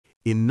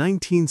In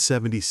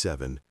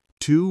 1977,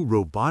 two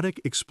robotic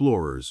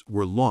explorers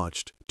were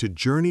launched to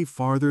journey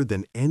farther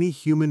than any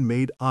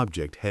human-made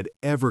object had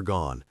ever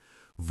gone,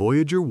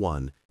 Voyager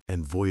 1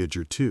 and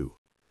Voyager 2.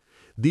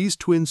 These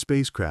twin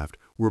spacecraft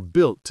were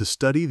built to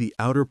study the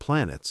outer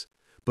planets,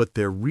 but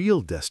their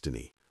real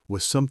destiny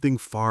was something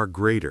far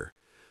greater: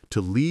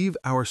 to leave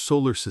our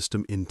solar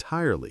system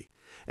entirely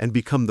and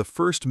become the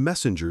first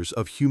messengers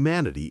of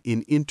humanity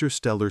in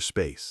interstellar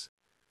space.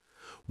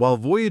 While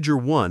Voyager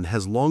 1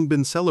 has long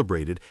been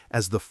celebrated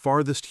as the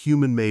farthest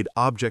human-made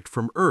object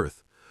from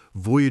Earth,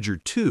 Voyager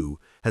 2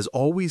 has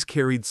always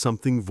carried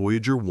something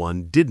Voyager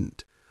 1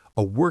 didn't: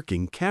 a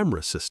working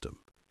camera system.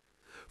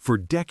 For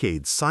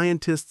decades,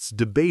 scientists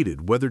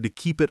debated whether to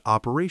keep it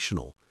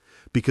operational,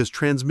 because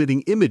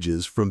transmitting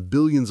images from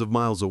billions of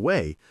miles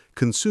away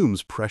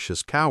consumes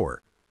precious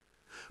power.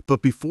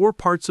 But before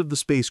parts of the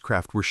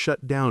spacecraft were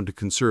shut down to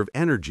conserve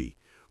energy,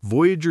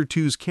 Voyager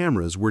 2's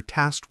cameras were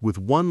tasked with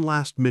one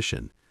last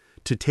mission: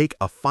 to take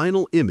a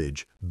final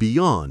image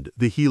beyond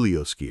the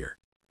heliosphere.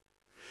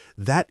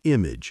 That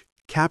image,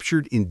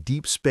 captured in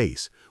deep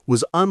space,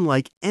 was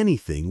unlike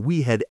anything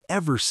we had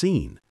ever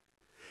seen.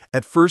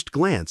 At first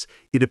glance,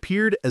 it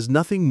appeared as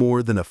nothing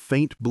more than a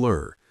faint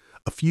blur,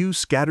 a few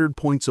scattered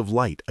points of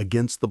light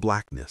against the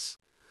blackness.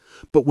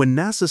 But when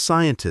NASA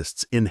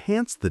scientists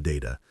enhanced the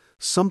data,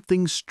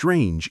 something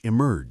strange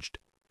emerged.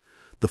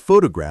 The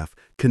photograph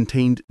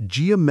contained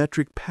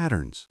geometric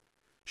patterns,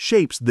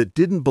 shapes that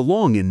didn't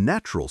belong in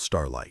natural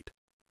starlight.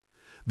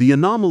 The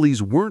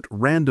anomalies weren't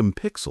random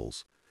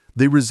pixels.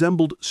 They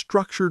resembled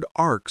structured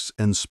arcs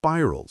and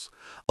spirals,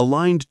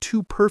 aligned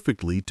too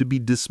perfectly to be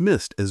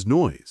dismissed as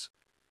noise.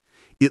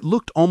 It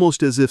looked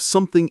almost as if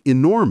something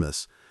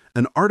enormous,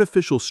 an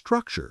artificial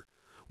structure,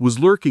 was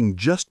lurking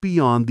just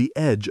beyond the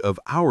edge of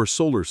our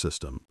solar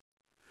system.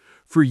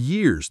 For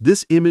years,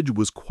 this image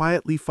was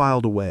quietly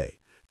filed away,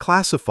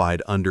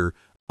 classified under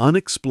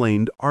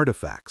unexplained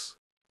artifacts.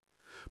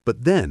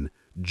 But then,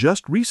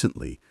 just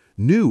recently,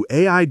 new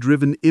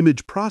AI-driven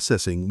image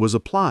processing was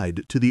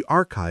applied to the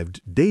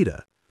archived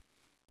data.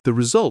 The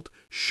result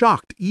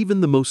shocked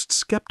even the most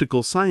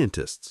skeptical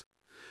scientists.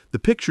 The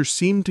picture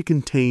seemed to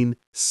contain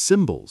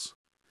symbols,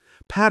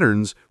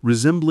 patterns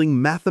resembling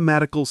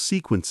mathematical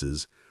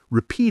sequences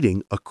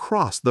repeating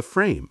across the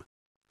frame.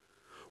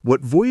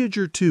 What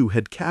Voyager 2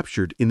 had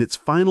captured in its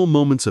final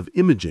moments of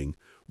imaging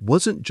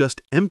wasn't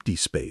just empty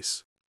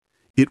space.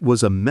 It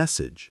was a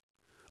message,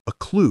 a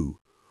clue,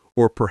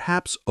 or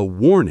perhaps a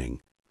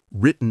warning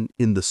written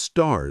in the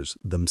stars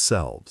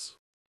themselves.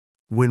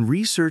 When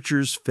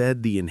researchers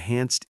fed the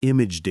enhanced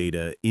image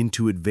data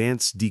into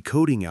advanced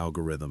decoding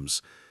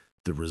algorithms,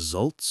 the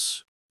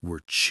results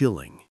were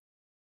chilling.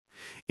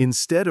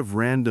 Instead of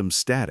random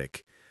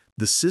static,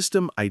 the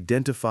system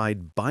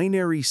identified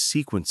binary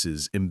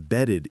sequences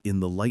embedded in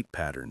the light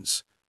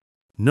patterns.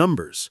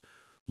 Numbers,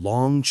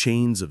 long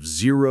chains of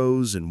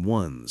zeros and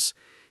ones,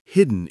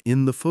 hidden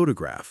in the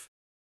photograph.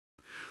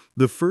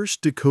 The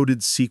first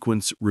decoded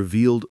sequence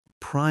revealed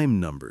prime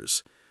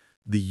numbers,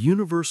 the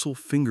universal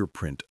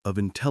fingerprint of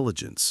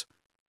intelligence.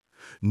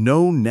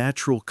 No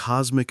natural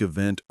cosmic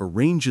event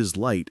arranges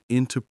light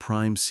into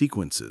prime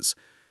sequences.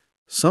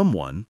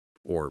 Someone,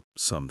 or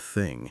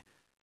something,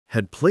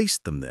 had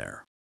placed them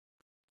there.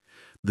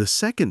 The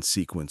second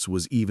sequence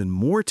was even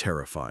more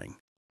terrifying.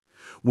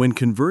 When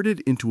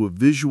converted into a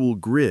visual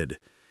grid,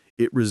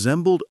 it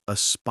resembled a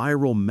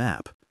spiral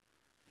map,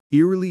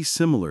 eerily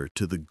similar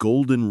to the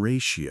golden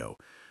ratio,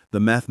 the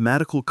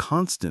mathematical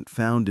constant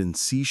found in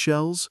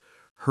seashells,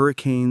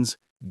 hurricanes,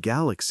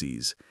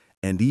 galaxies,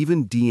 and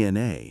even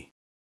DNA.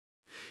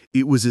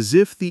 It was as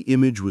if the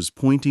image was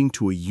pointing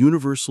to a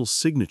universal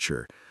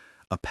signature,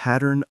 a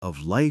pattern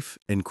of life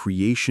and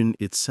creation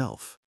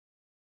itself.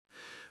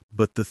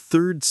 But the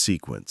third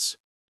sequence,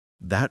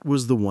 that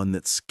was the one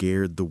that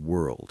scared the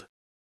world.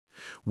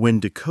 When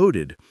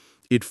decoded,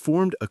 it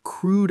formed a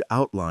crude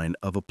outline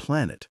of a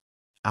planet,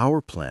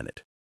 our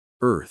planet,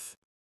 Earth.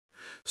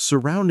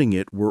 Surrounding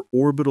it were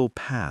orbital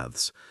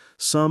paths,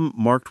 some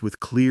marked with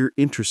clear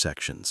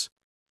intersections.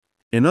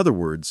 In other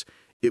words,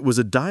 it was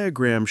a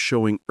diagram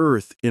showing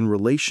Earth in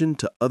relation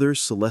to other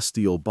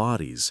celestial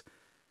bodies.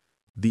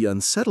 The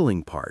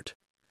unsettling part: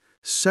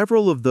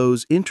 several of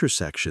those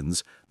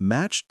intersections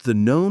matched the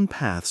known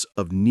paths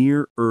of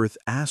near-Earth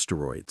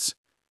asteroids.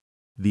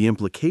 The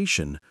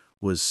implication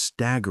was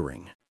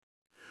staggering.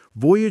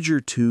 Voyager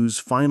 2's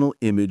final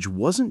image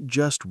wasn't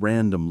just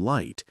random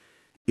light,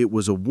 it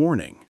was a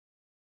warning.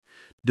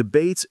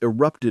 Debates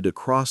erupted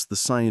across the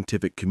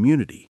scientific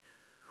community.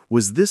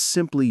 Was this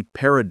simply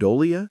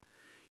pareidolia,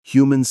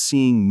 humans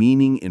seeing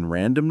meaning in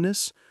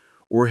randomness,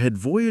 or had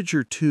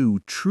Voyager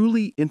 2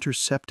 truly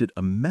intercepted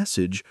a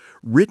message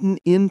written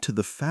into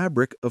the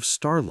fabric of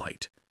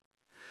starlight?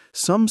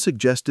 Some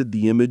suggested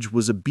the image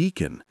was a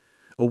beacon,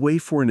 a way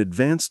for an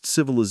advanced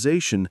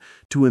civilization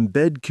to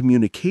embed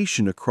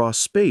communication across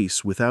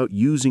space without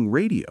using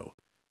radio.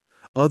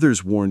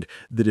 Others warned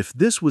that if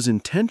this was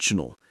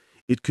intentional,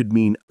 it could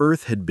mean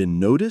Earth had been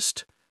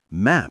noticed,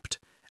 mapped,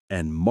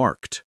 and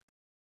marked.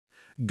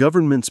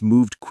 Governments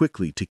moved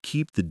quickly to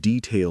keep the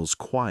details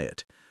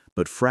quiet,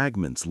 but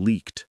fragments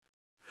leaked.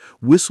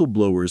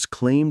 Whistleblowers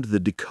claimed the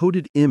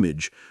decoded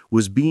image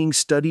was being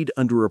studied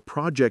under a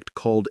project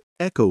called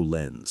Echo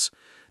Lens,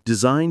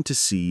 designed to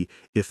see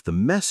if the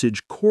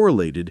message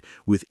correlated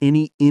with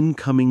any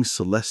incoming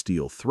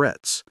celestial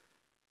threats.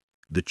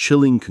 The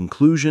chilling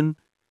conclusion?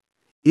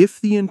 If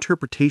the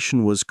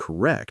interpretation was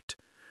correct,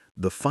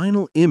 the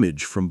final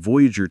image from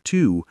Voyager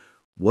 2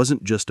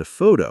 wasn't just a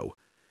photo,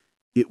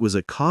 it was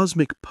a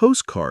cosmic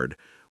postcard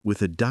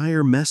with a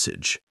dire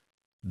message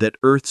that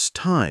Earth's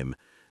time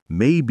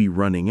may be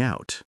running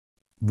out.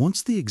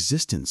 Once the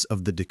existence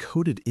of the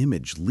decoded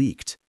image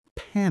leaked,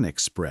 panic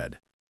spread.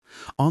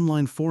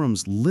 Online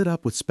forums lit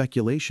up with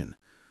speculation.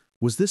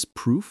 Was this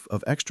proof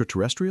of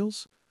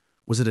extraterrestrials?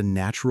 Was it a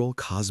natural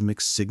cosmic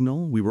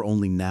signal we were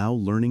only now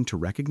learning to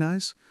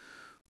recognize?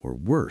 Or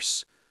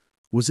worse,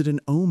 was it an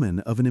omen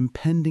of an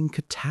impending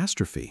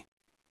catastrophe?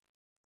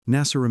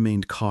 NASA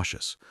remained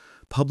cautious,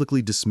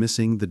 publicly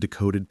dismissing the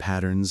decoded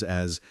patterns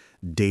as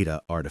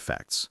data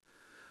artifacts.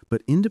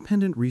 But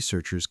independent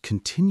researchers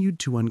continued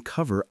to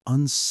uncover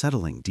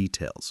unsettling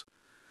details.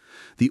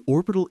 The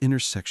orbital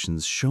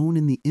intersections shown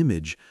in the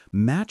image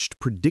matched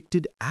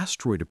predicted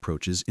asteroid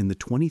approaches in the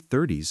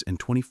 2030s and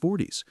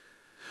 2040s.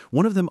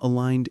 One of them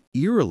aligned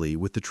eerily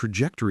with the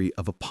trajectory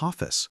of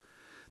Apophis,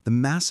 the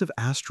massive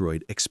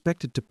asteroid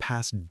expected to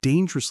pass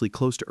dangerously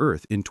close to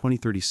Earth in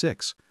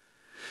 2036.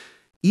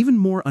 Even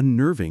more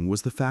unnerving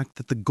was the fact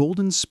that the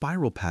golden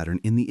spiral pattern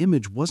in the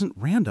image wasn't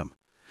random.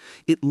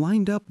 It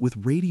lined up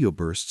with radio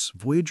bursts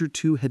Voyager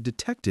 2 had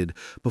detected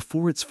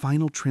before its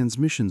final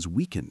transmissions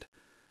weakened.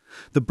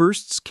 The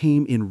bursts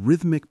came in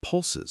rhythmic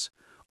pulses,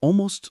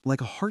 almost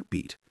like a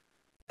heartbeat,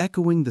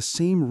 echoing the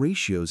same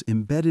ratios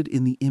embedded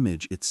in the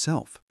image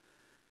itself.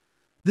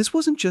 This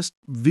wasn't just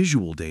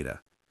visual data.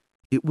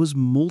 It was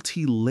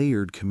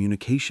multi-layered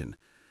communication.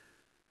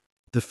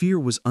 The fear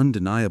was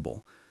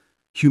undeniable.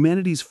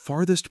 Humanity's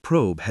farthest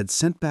probe had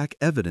sent back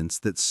evidence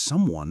that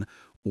someone,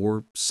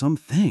 or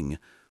something,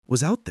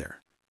 was out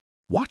there,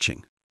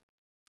 watching,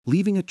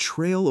 leaving a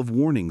trail of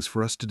warnings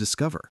for us to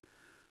discover.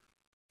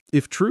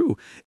 If true,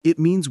 it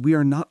means we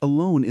are not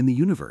alone in the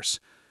universe,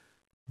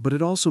 but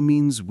it also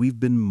means we've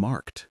been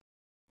marked,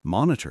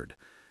 monitored,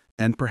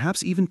 and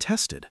perhaps even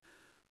tested.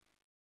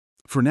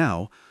 For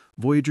now,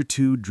 Voyager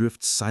 2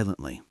 drifts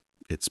silently,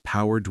 its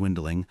power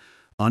dwindling,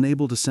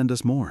 unable to send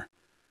us more.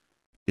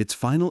 Its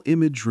final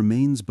image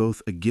remains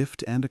both a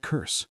gift and a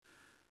curse,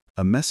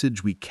 a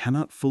message we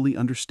cannot fully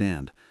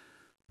understand,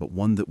 but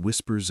one that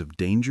whispers of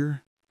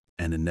danger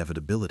and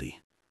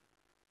inevitability.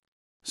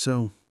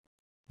 So,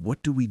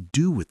 what do we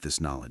do with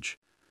this knowledge?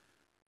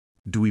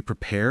 Do we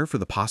prepare for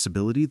the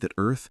possibility that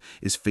Earth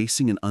is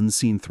facing an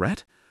unseen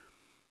threat?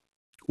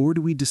 Or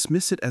do we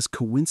dismiss it as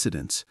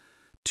coincidence,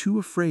 too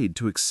afraid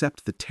to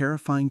accept the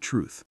terrifying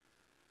truth?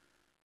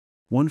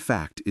 One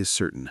fact is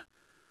certain.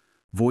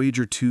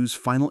 Voyager 2's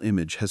final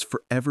image has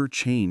forever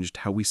changed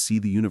how we see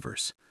the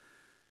universe.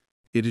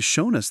 It has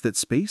shown us that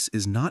space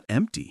is not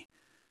empty.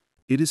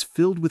 It is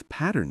filled with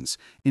patterns,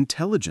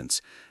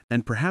 intelligence,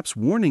 and perhaps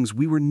warnings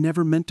we were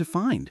never meant to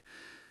find.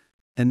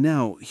 And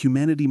now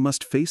humanity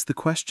must face the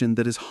question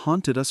that has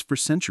haunted us for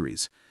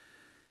centuries.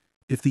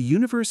 If the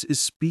universe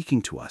is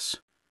speaking to us,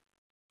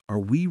 are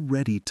we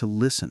ready to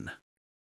listen?